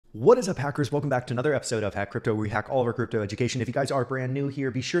What is up, hackers? Welcome back to another episode of Hack Crypto, where we hack all of our crypto education. If you guys are brand new here,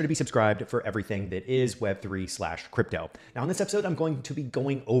 be sure to be subscribed for everything that is Web3/crypto. Now, in this episode, I'm going to be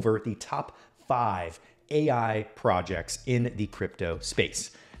going over the top 5 AI projects in the crypto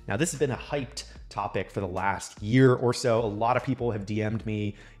space. Now, this has been a hyped topic for the last year or so. A lot of people have DM'd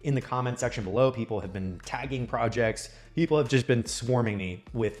me in the comment section below. People have been tagging projects. People have just been swarming me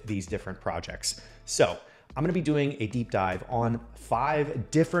with these different projects. So I'm going to be doing a deep dive on 5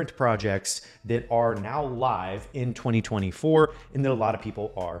 different projects that are now live in 2024 and that a lot of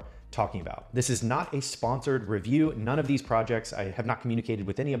people are talking about. This is not a sponsored review. None of these projects, I have not communicated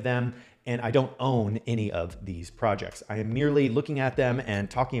with any of them, and I don't own any of these projects. I am merely looking at them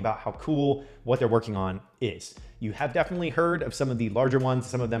and talking about how cool what they're working on is. You have definitely heard of some of the larger ones.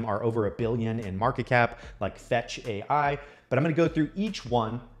 Some of them are over $1 billion in market cap, like Fetch AI. But I'm going to go through each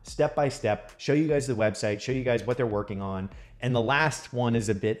one step by step, show you guys the website, show you guys what they're working on. And the last one is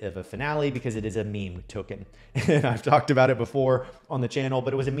a bit of a finale because it is a meme token. And I've talked about it before on the channel,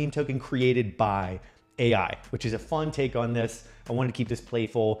 but it was a meme token created by AI, which is a fun take on this. I wanted to keep this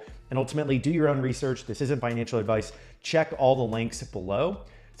playful and ultimately do your own research. This isn't financial advice. Check all the links below.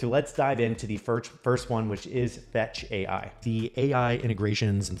 So let's dive into the first one, which is Fetch AI. The AI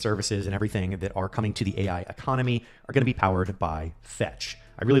integrations and services and everything that are coming to the AI economy are going to be powered by Fetch.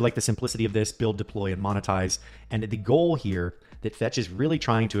 I really like the simplicity of this: build, deploy, and monetize. And the goal here that Fetch is really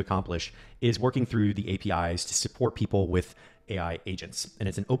trying to accomplish is working through the APIs to support people with AI agents. And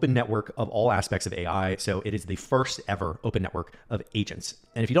it's an open network of all aspects of AI. So it is the first ever open network of agents.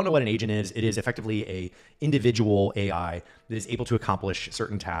 And if you don't know what an agent is, it is effectively a individual AI that is able to accomplish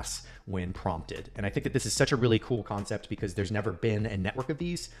certain tasks when prompted. And I think that this is such a really cool concept because there's never been a network of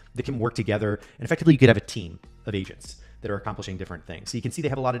these that can work together. And effectively you could have a team of agents that are accomplishing different things. So you can see they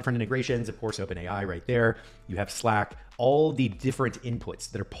have a lot of different integrations. Of course, OpenAI right there. You have Slack, all the different inputs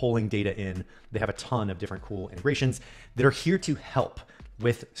that are pulling data in. They have a ton of different cool integrations that are here to help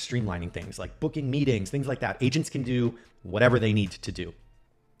with streamlining things like booking meetings, things like that. Agents can do whatever they need to do.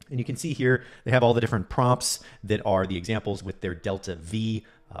 And you can see here, they have all the different prompts that are the examples with their Delta V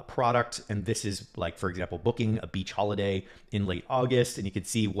product. And this is like, for example, booking a beach holiday in late August. And you can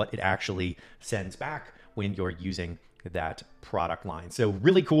see what it actually sends back when you're using that product line. So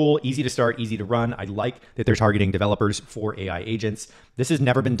really cool, easy to start, easy to run. I like that they're targeting developers for AI agents. This has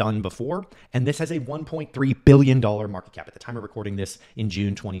never been done before. And this has a $1.3 billion market cap at the time of recording this in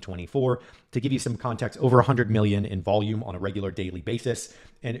June 2024. To give you some context, over 100 million in volume on a regular daily basis.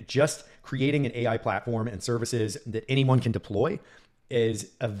 And just creating an AI platform and services that anyone can deploy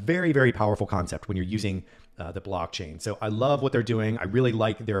is a very, very powerful concept when you're using the blockchain. So I love what they're doing. I really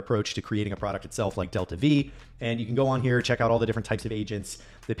like their approach to creating a product itself like Delta V. And you can go on here, check out all the different types of agents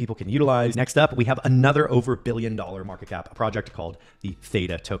that people can utilize. Next up, we have another over $1 billion market cap, a project called the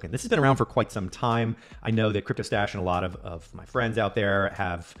Theta token. This has been around for quite some time. I know that CryptoStash and a lot of my friends out there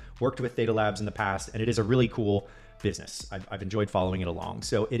have worked with Theta Labs in the past, and it is a really cool business. I've enjoyed following it along.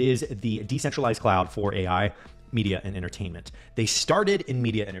 So it is the decentralized cloud for AI, media, and entertainment. They started in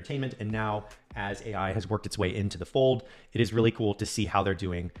media entertainment, and now as AI has worked its way into the fold, it is really cool to see how they're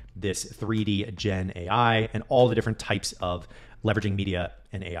doing this 3D Gen AI and all the different types of leveraging media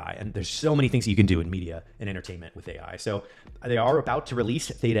and AI. And there's so many things you can do in media and entertainment with AI. So they are about to release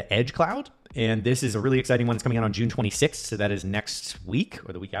Theta Edge Cloud, and this is a really exciting one. It's coming out on June 26th. So that is next week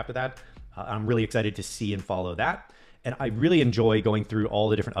or the week after that. I'm really excited to see and follow that. And I really enjoy going through all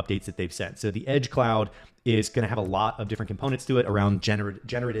the different updates that they've sent. So the Edge Cloud is going to have a lot of different components to it around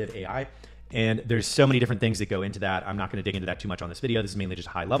generative AI. And there's so many different things that go into that. I'm not going to dig into that too much on this video. This is mainly just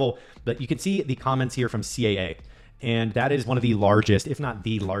high level. But you can see the comments here from CAA. And that is one of the largest, if not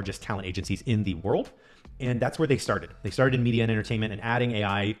the largest, talent agencies in the world. And that's where they started. They started in media and entertainment and adding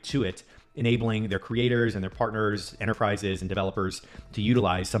AI to it, enabling their creators and their partners, enterprises, and developers to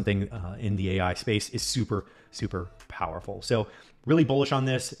utilize something in the AI space is super, super powerful. So really bullish on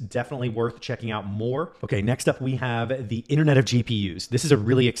this, definitely worth checking out more. Okay, next up we have the Internet of GPUs. This is a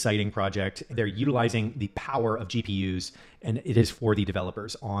really exciting project. They're utilizing the power of GPUs, and it is for the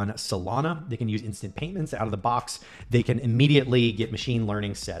developers on Solana. They can use instant payments out of the box. They can immediately get machine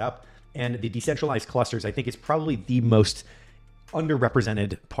learning set up. And the decentralized clusters, I think, is probably the most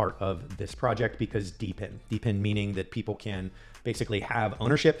underrepresented part of this project because DePIN meaning that people can basically have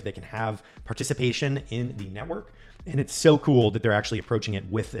ownership, they can have participation in the network. And it's so cool that they're actually approaching it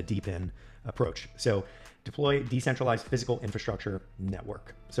with a DePIN approach. So deploy decentralized physical infrastructure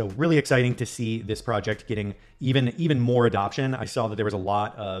network. So really exciting to see this project getting even more adoption. I saw that there was a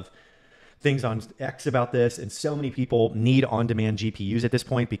lot of things on X about this, and so many people need on-demand GPUs at this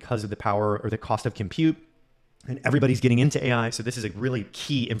point because of the power or the cost of compute. and everybody's getting into AI. So this is a really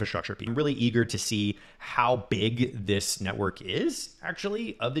key infrastructure piece. I'm really eager to see how big this network is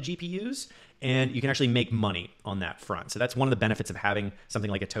actually of the GPUs, and you can actually make money on that front. So that's one of the benefits of having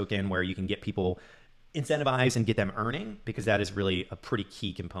something like a token where you can get people incentivize and get them earning, because that is really a pretty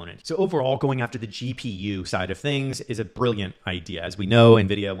key component. So overall, going after the GPU side of things is a brilliant idea. As we know,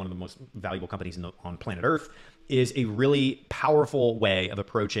 NVIDIA, one of the most valuable companies on planet Earth, is a really powerful way of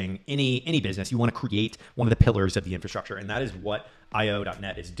approaching any business. You want to create one of the pillars of the infrastructure, and that is what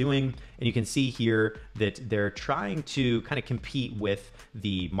IO.net is doing. And you can see here that they're trying to kind of compete with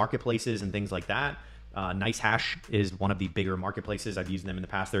the marketplaces and things like that. NiceHash is one of the bigger marketplaces. I've used them in the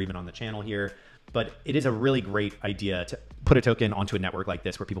past. They're even on the channel here. But it is a really great idea to put a token onto a network like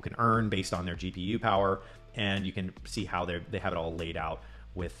this where people can earn based on their GPU power. And you can see how they have it all laid out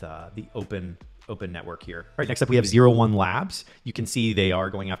with the open network here. All right, next up we have 01 Labs. You can see they are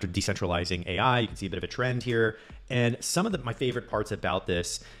going after decentralizing AI. You can see a bit of a trend here. And some of my favorite parts about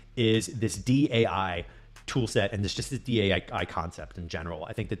this is this DAI tool set and just the DAI concept in general.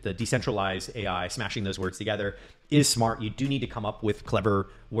 I think that the decentralized AI, smashing those words together, is smart. You do need to come up with clever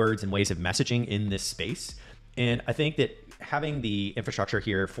words and ways of messaging in this space. And I think that having the infrastructure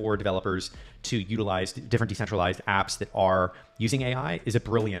here for developers to utilize different decentralized apps that are using AI is a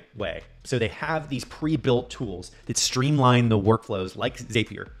brilliant way. So they have these pre-built tools that streamline the workflows like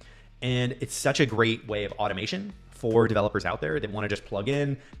Zapier. And it's such a great way of automation for developers out there that want to just plug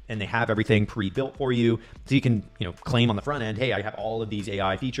in, and they have everything pre-built for you. So you can, claim on the front end, hey, I have all of these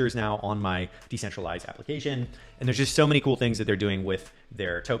AI features now on my decentralized application. And there's just so many cool things that they're doing with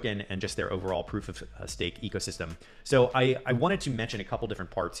their token and just their overall proof of stake ecosystem. So I wanted to mention a couple different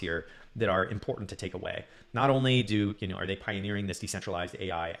parts here that are important to take away. Not only are they pioneering this decentralized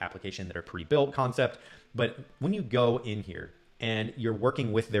AI application that are pre-built concept, but when you go in here and you're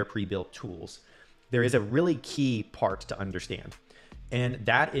working with their pre-built tools, there is a really key part to understand. And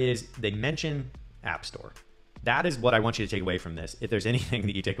that is, they mention App Store. That is what I want you to take away from this, if there's anything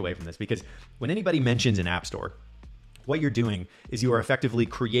that you take away from this, because when anybody mentions an App Store, what you're doing is you are effectively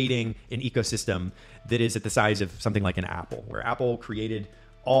creating an ecosystem that is at the size of something like an Apple, where Apple created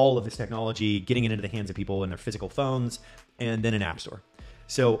all of this technology, getting it into the hands of people in their physical phones, and then an App Store.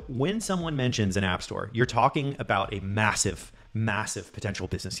 So when someone mentions an App Store, you're talking about a massive potential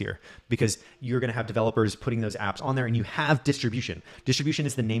business here, because you're going to have developers putting those apps on there, and you have distribution. Distribution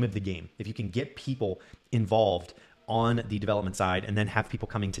is the name of the game. If you can get people involved on the development side and then have people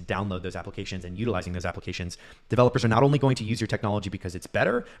coming to download those applications and utilizing those applications, developers are not only going to use your technology because it's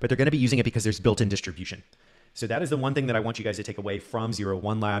better, but they're going to be using it because there's built-in distribution. So that is the one thing that I want you guys to take away from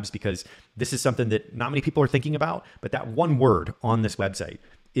 01 Labs, because this is something that not many people are thinking about, but that one word on this website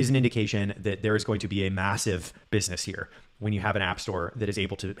is an indication that there is going to be a massive business here when you have an app store that is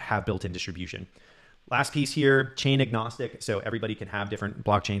able to have built-in distribution. Last piece here, chain agnostic. So everybody can have different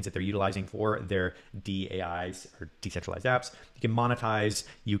blockchains that they're utilizing for their DAIs, or decentralized apps. You can monetize.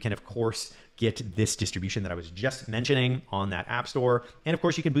 You can, of course, get this distribution that I was just mentioning on that app store. And of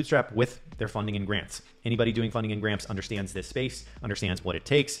course, you can bootstrap with their funding and grants. Anybody doing funding and grants understands this space, understands what it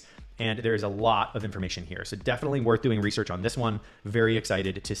takes. And there's a lot of information here. So definitely worth doing research on this one. Very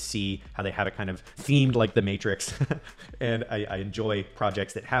excited to see how they have it kind of themed like the Matrix. And I enjoy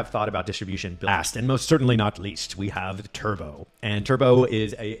projects that have thought about distribution. Last and most certainly not least, we have Turbo. And Turbo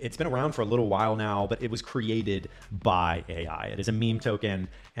is it's been around for a little while now, but it was created by AI. It is a meme token,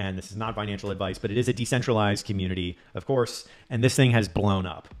 and this is not financial advice, but it is a decentralized community, of course. And this thing has blown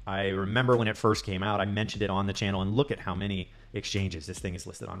up. I remember when it first came out, I mentioned it on the channel, and look at how many exchanges this thing is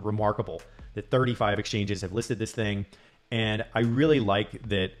listed on. Remarkable that 35 exchanges have listed this thing. And I really like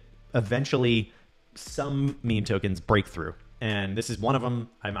that eventually some meme tokens break through. And this is one of them.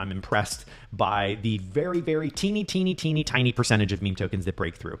 I'm impressed by the very, very teeny tiny percentage of meme tokens that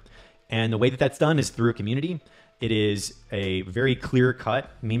break through. And the way that that's done is through a community. It is a very clear-cut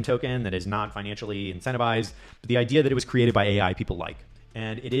meme token that is not financially incentivized. But the idea that it was created by AI, people like.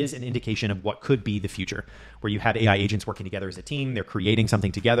 And it is an indication of what could be the future, where you have AI agents working together as a team, they're creating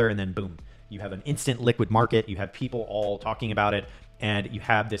something together, and then boom, you have an instant liquid market, you have people all talking about it, and you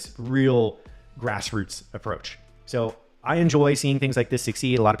have this real grassroots approach. So I enjoy seeing things like this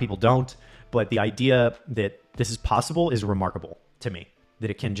succeed. A lot of people don't, but the idea that this is possible is remarkable to me. That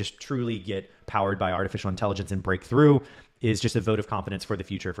it can just truly get powered by artificial intelligence and break through is just a vote of confidence for the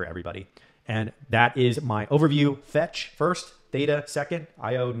future for everybody. And that is my overview. Fetch first, Theta second,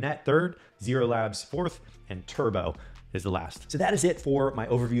 IO Net third, 0 Labs fourth, and Turbo is the last. So that is it for my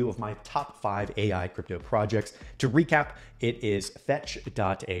overview of my top 5 AI crypto projects. To recap, it is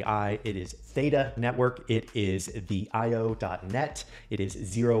Fetch.ai, it is Theta Network, it is the IO.net, it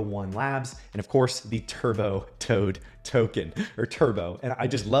is 01 Labs, and of course the Turbo Toad token, or Turbo. And I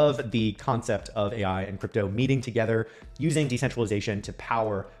just love the concept of AI and crypto meeting together, using decentralization to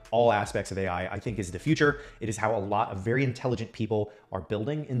power all aspects of AI. I think is the future. It is how a lot of very intelligent people are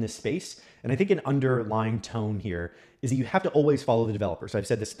building in this space. And I think an underlying tone here is that you have to always follow the developers. I've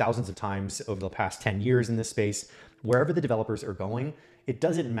said this thousands of times over the past 10 years in this space. Wherever the developers are going, it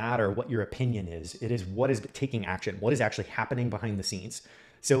doesn't matter what your opinion is. It is what is taking action, what is actually happening behind the scenes.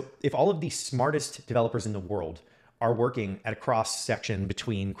 So if all of the smartest developers in the world are working at a cross section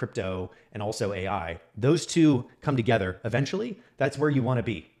between crypto and also AI, those two come together eventually. That's where you want to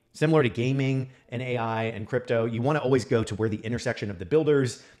be. Similar to gaming and AI and crypto, you want to always go to where the intersection of the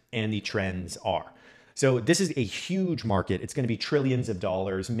builders and the trends are. So this is a huge market. It's going to be trillions of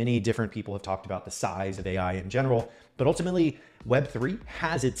dollars. Many different people have talked about the size of AI in general, but ultimately Web3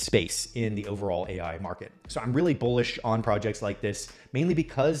 has its space in the overall AI market. So I'm really bullish on projects like this, mainly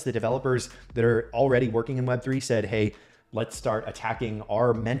because the developers that are already working in Web3 said, hey, let's start attacking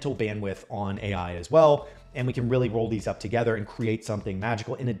our mental bandwidth on AI as well. And we can really roll these up together and create something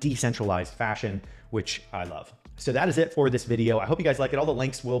magical in a decentralized fashion, which I love. So that is it for this video. I hope you guys like it. All the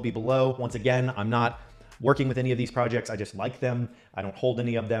links will be below. Once again, I'm not working with any of these projects. I just like them. I don't hold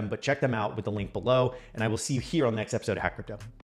any of them, but check them out with the link below. And I will see you here on the next episode of Hack Crypto.